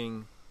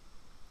seeing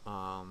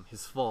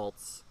his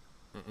faults,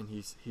 and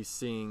he's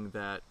seeing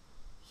that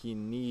he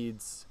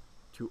needs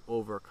to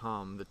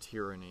overcome the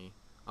tyranny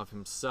of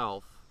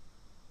himself,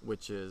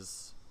 which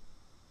is,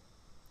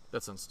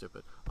 that sounds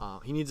stupid.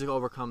 He needs to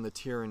overcome the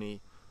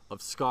tyranny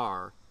of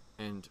Scar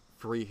and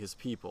free his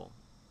people.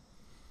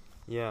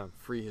 Yeah.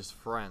 Free his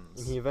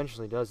friends. And he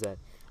eventually does that.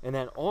 And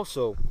that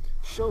also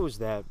shows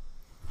that,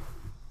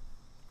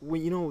 well,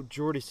 you know,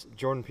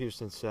 Jordan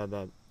Peterson said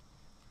that,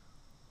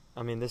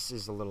 I mean, this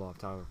is a little off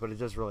topic, but it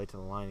does relate to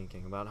The Lion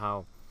King, about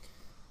how,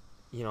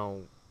 you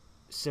know,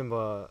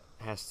 Simba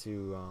has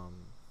to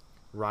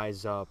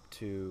rise up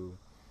to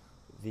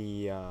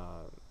the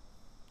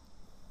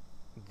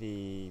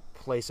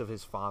place of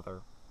his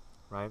father,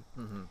 right?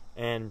 Mm-hmm.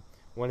 And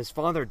when his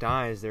father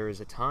dies, there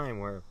is a time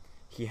where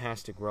he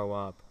has to grow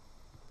up,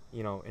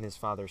 you know, in his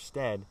father's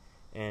stead,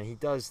 and he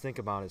does think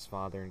about his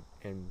father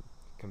and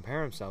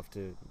compare himself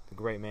to the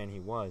great man he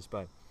was,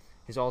 but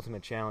his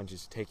ultimate challenge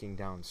is taking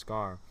down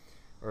Scar,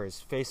 or is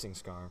facing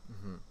Scar.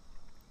 Mm-hmm.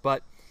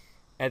 But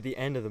at the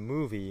end of the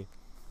movie,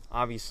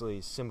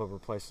 obviously Simba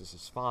replaces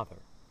his father.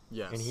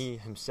 Yes. And he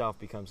himself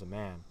becomes a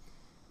man,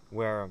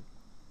 where...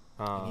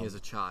 and he is a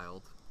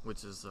child,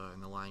 which is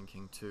in The Lion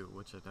King 2,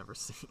 which I've never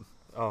seen.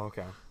 Oh,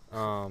 okay.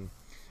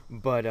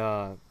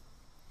 But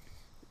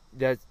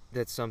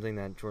that's something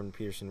that Jordan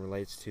Peterson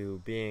relates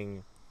to,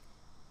 being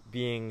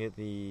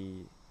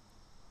the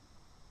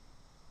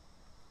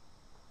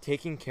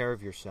taking care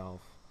of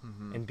yourself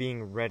Mm-hmm. and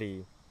being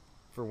ready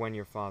for when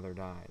your father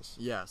dies.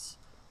 Yes.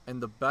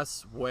 And the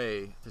best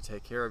way to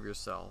take care of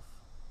yourself,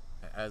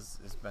 as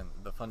has been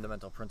the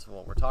fundamental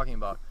principle we're talking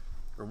about,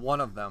 or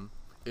one of them,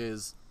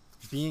 is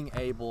being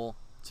able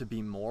to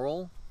be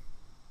moral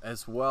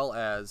as well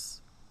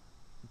as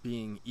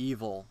being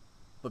evil,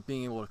 but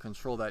being able to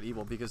control that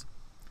evil, because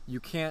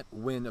you can't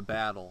win a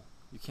battle,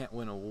 you can't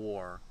win a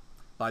war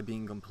by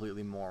being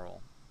completely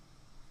moral,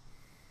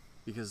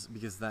 because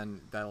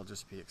then that'll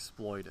just be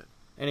exploited.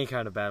 Any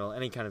kind of battle,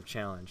 any kind of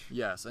challenge.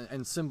 Yes,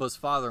 and Simba's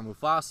father,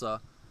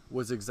 Mufasa,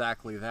 was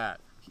exactly that.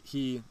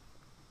 He,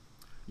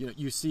 you know,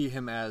 you see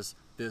him as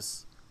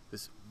this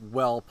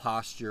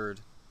well-postured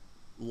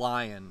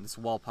lion, this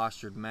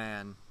well-postured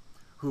man,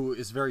 who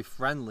is very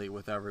friendly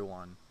with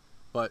everyone,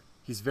 but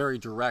he's very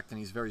direct and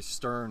he's very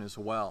stern as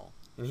well.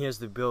 And he has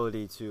the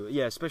ability to,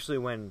 yeah, especially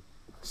when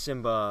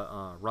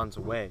Simba runs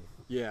away.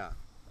 Yeah.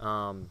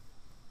 And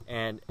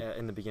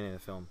in the beginning of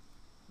the film,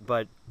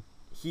 but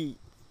he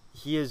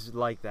is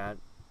like that,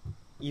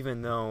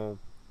 even though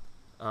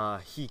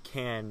he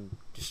can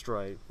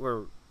destroy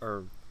or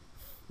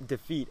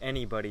defeat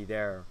anybody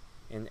there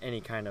in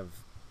any kind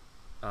of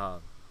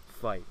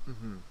fight.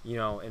 Mm-hmm. You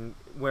know, and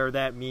where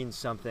that means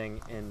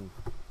something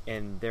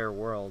in their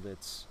world,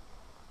 it's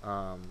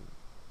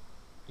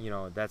you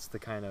know, that's the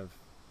kind of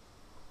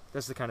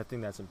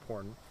thing that's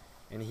important,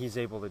 and he's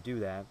able to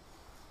do that.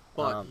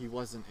 But he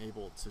wasn't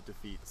able to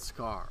defeat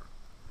Scar.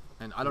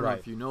 And I don't know Right.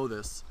 if you know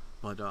this,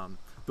 but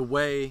the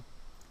way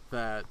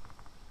that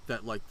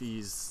like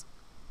these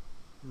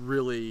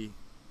really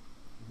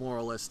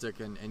moralistic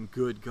and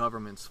good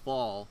governments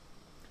fall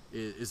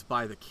is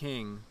by the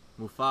king,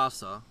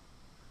 Mufasa,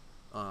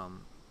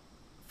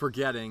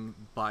 forgetting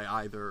by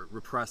either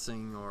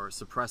repressing or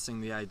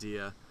suppressing the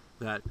idea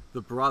that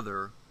the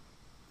brother,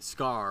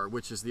 Scar,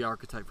 which is the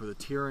archetype for the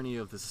tyranny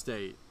of the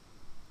state,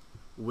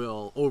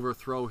 will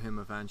overthrow him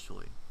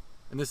eventually.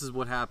 And this is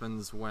what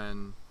happens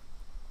when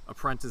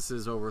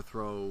apprentices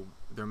overthrow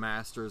their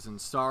masters in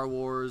Star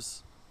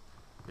Wars.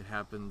 It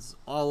happens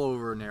all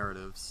over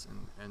narratives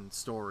and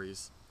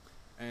stories.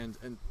 And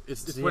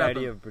it's the what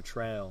idea happened. of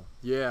betrayal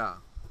Yeah.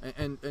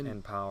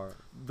 And power.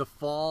 the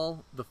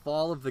fall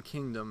of the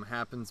kingdom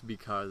happens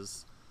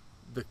because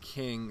the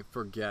king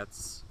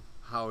forgets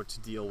how to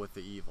deal with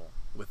the evil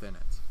within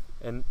it.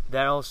 And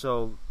that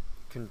also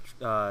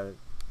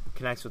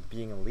connects with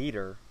being a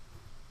leader,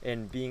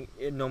 and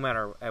no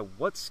matter at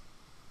what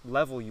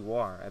level you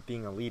are at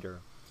being a leader,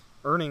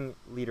 earning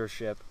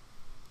leadership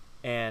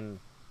and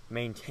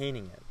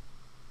maintaining it.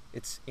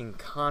 It's in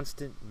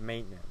constant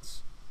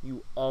maintenance.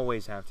 You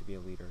always have to be a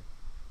leader,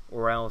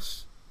 or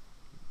else,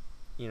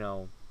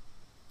 the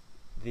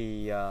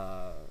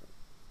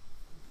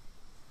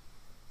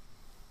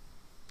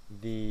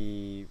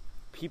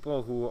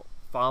people who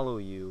follow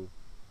you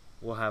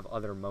will have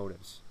other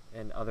motives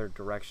and other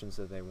directions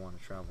that they want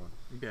to travel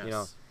in.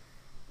 Yes.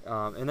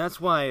 And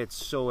that's why it's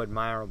so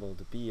admirable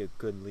to be a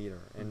good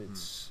leader, and Mm-hmm.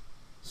 it's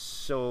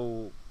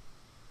so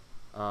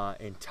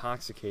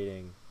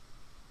intoxicating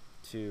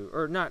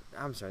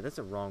that's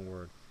a wrong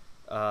word.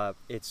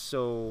 It's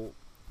so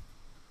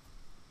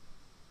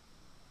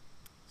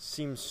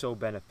seems so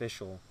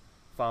beneficial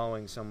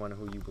following someone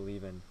who you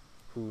believe in,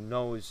 who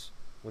knows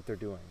what they're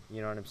doing.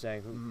 You know what I'm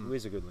saying? Who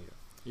is a good leader.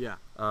 Yeah.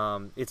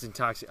 It's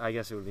I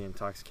guess it would be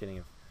intoxicating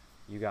if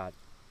you got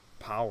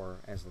power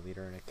as a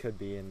leader, and it could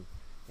be,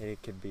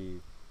 it could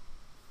be,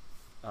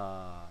 it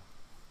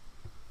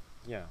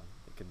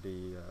could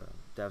be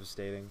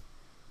devastating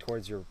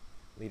towards your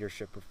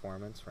leadership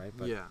performance, right?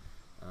 But, yeah.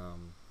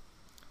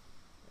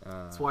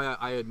 That's why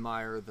I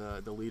admire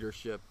the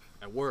leadership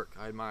at work.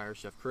 I admire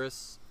Chef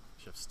Chris,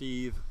 Chef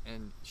Steve,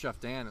 and Chef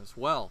Dan as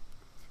well.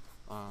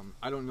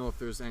 I don't know if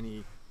there's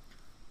the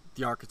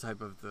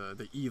archetype of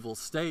the evil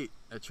state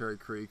at Cherry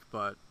Creek,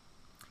 but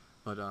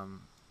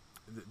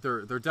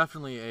they're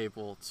definitely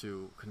able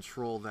to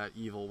control that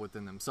evil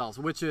within themselves,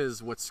 which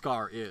is what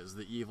Scar is,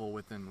 the evil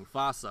within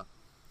Mufasa.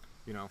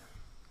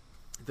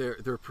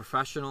 They're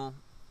professional.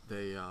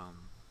 They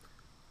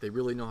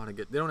really know how to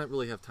get. They don't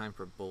really have time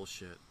for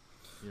bullshit.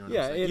 You know what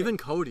I'm saying? Even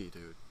Cody,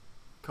 dude.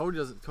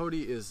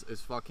 Cody is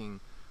fucking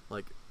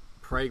like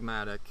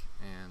pragmatic,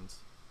 and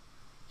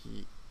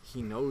he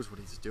knows what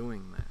he's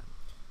doing, man.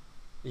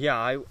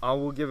 Yeah, I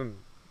will give him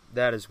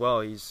that as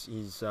well. He's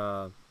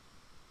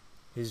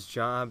his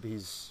job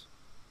he's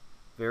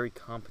very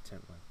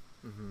competent with,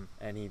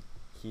 and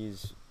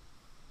he's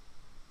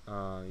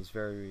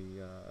very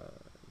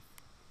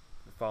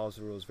follows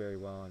the rules very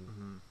well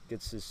and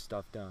gets his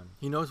stuff done.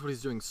 He knows what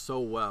he's doing so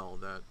well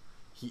that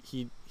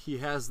he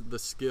has the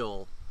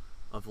skill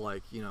of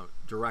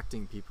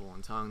directing people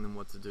and telling them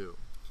what to do.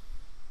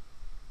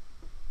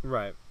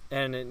 Right,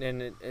 and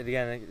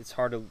again, it's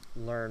hard to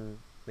learn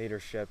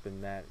leadership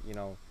in that,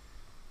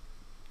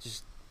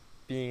 just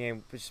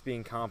being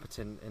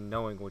competent and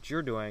knowing what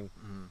you're doing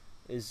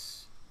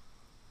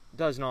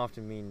doesn't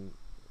often mean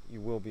you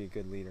will be a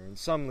good leader. And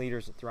some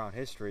leaders throughout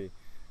history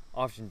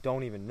often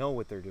don't even know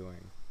what they're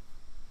doing.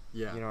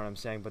 Yeah. You know what I'm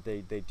saying? But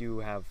they do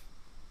have,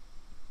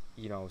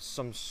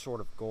 some sort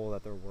of goal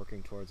that they're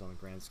working towards on a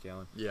grand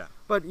scale. Yeah.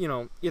 But,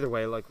 either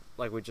way, like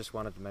we just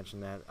wanted to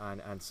mention that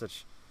on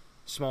such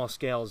small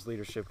scales,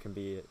 leadership can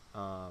be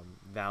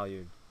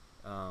valued.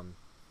 So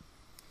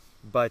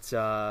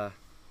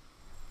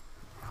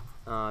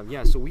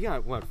we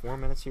got, 4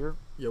 minutes here?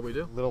 Yeah, we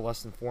do. A little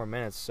less than 4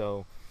 minutes,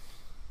 so...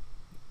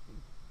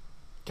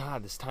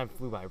 God, this time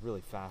flew by really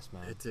fast,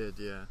 man. It did,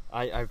 yeah.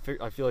 I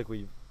feel like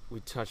we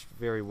touched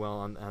very well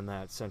on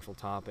that central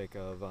topic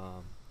of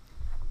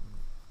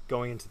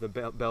going into the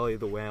belly of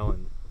the whale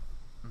and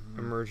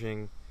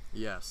emerging.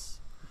 Yes.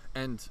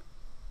 And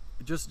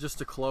just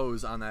to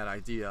close on that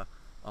idea,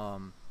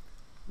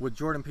 what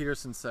Jordan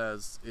Peterson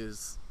says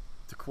is,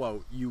 to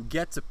quote, "You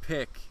get to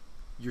pick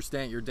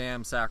your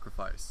damn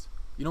sacrifice.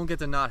 You don't get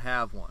to not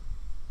have one.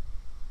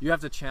 You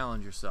have to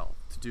challenge yourself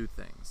to do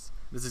things."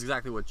 This is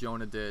exactly what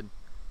Jonah did,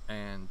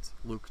 and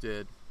Luke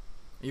did,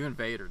 even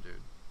Vader,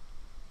 dude.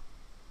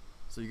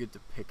 So you get to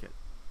pick it.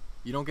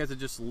 You don't get to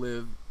just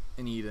live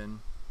in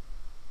Eden.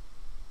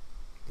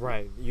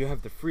 Right. You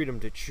have the freedom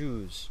to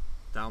choose.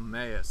 Thou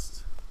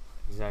mayest.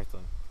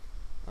 Exactly.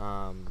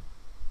 No,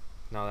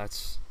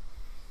 that's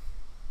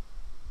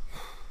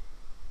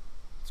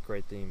it's a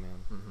great theme,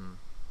 man.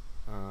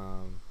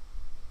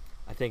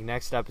 I think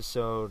next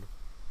episode,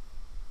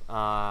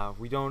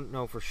 we don't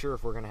know for sure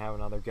if we're going to have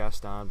another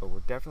guest on, but we're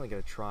definitely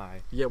going to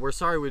try. Yeah, we're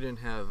sorry we didn't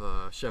have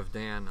Chef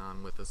Dan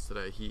on with us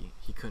today. He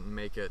couldn't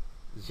make it.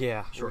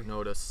 Yeah. Short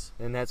notice.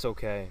 And that's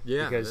okay.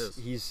 Yeah, because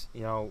he's,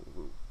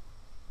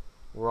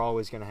 we're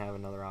always going to have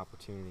another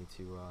opportunity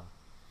to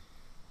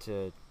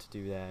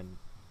do that. And,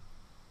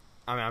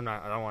 I mean,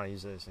 I don't want to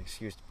use it as an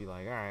excuse to be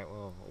like, all right,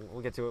 well,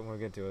 we'll get to it when we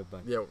get to it.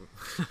 But yeah,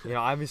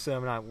 obviously,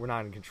 we're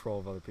not in control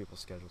of other people's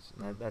schedules.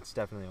 That's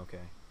definitely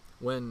okay.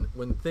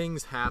 When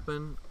things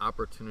happen,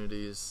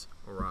 opportunities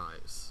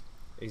arise.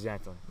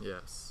 Exactly.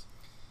 Yes.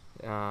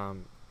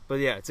 But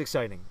yeah, it's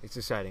exciting. It's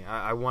exciting.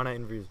 I want to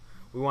interview.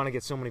 We want to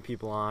get so many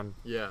people on.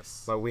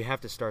 Yes. But we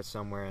have to start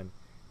somewhere,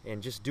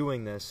 and just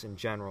doing this in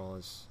general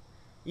is,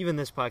 even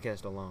this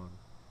podcast alone,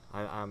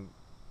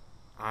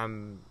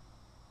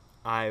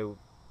 I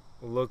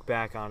look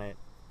back on it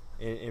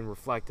and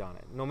reflect on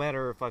it. No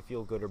matter if I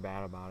feel good or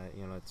bad about it,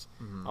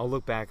 I'll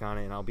look back on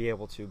it and I'll be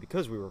able to,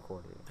 because we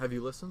recorded it. Have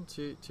you listened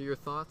to your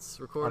thoughts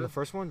recorded? On the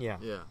first one? Yeah.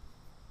 Yeah.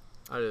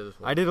 I did as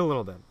well. I did a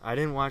little bit. I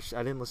didn't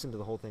listen to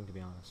the whole thing, to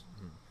be honest.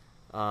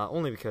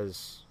 Only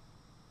because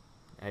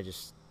I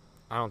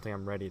don't think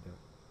I'm ready to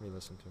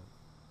re-listen to it.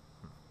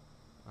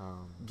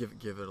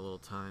 Give it a little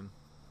time.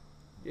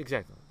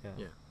 Exactly. Yeah.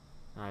 Yeah.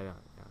 Yeah.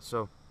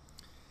 So,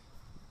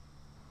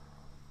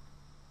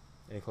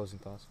 any closing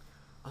thoughts?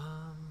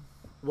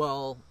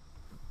 Well,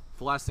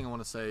 the last thing I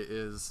want to say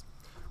is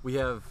we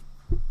have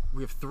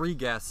 3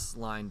 guests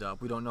lined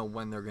up. We don't know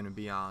when they're going to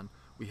be on.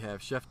 We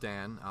have Chef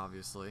Dan,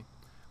 obviously.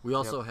 We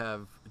also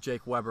have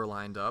Jake Weber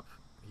lined up.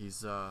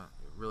 He's a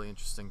really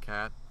interesting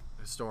cat,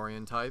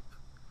 historian type.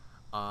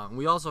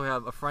 We also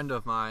have a friend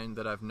of mine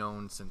that I've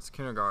known since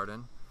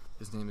kindergarten.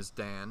 His name is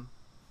Dan,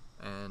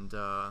 and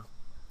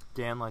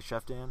Dan, like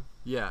Chef Dan?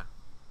 Yeah,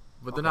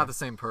 but they're not the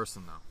same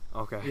person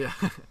though. Okay. Yeah,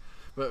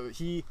 but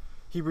he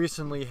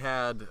recently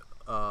had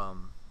a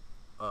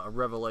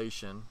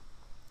revelation.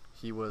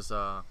 He was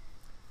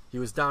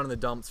down in the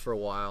dumps for a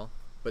while,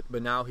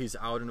 but now he's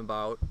out and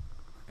about,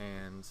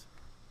 and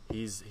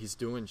he's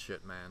doing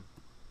shit, man.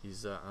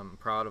 I'm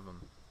proud of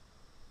him.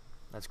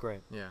 That's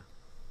great. Yeah.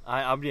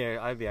 I'd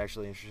be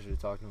actually interested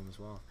to talk to him as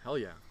well. Hell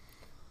yeah.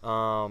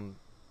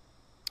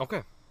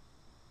 Okay.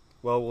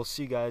 Well, we'll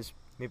see you guys.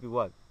 Maybe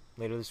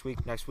later this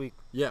week, next week.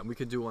 Yeah, we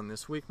could do one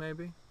this week,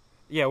 maybe.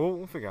 Yeah,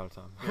 we'll figure out a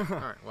time. Yeah. All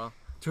right. Well,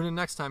 tune in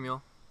next time,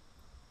 y'all.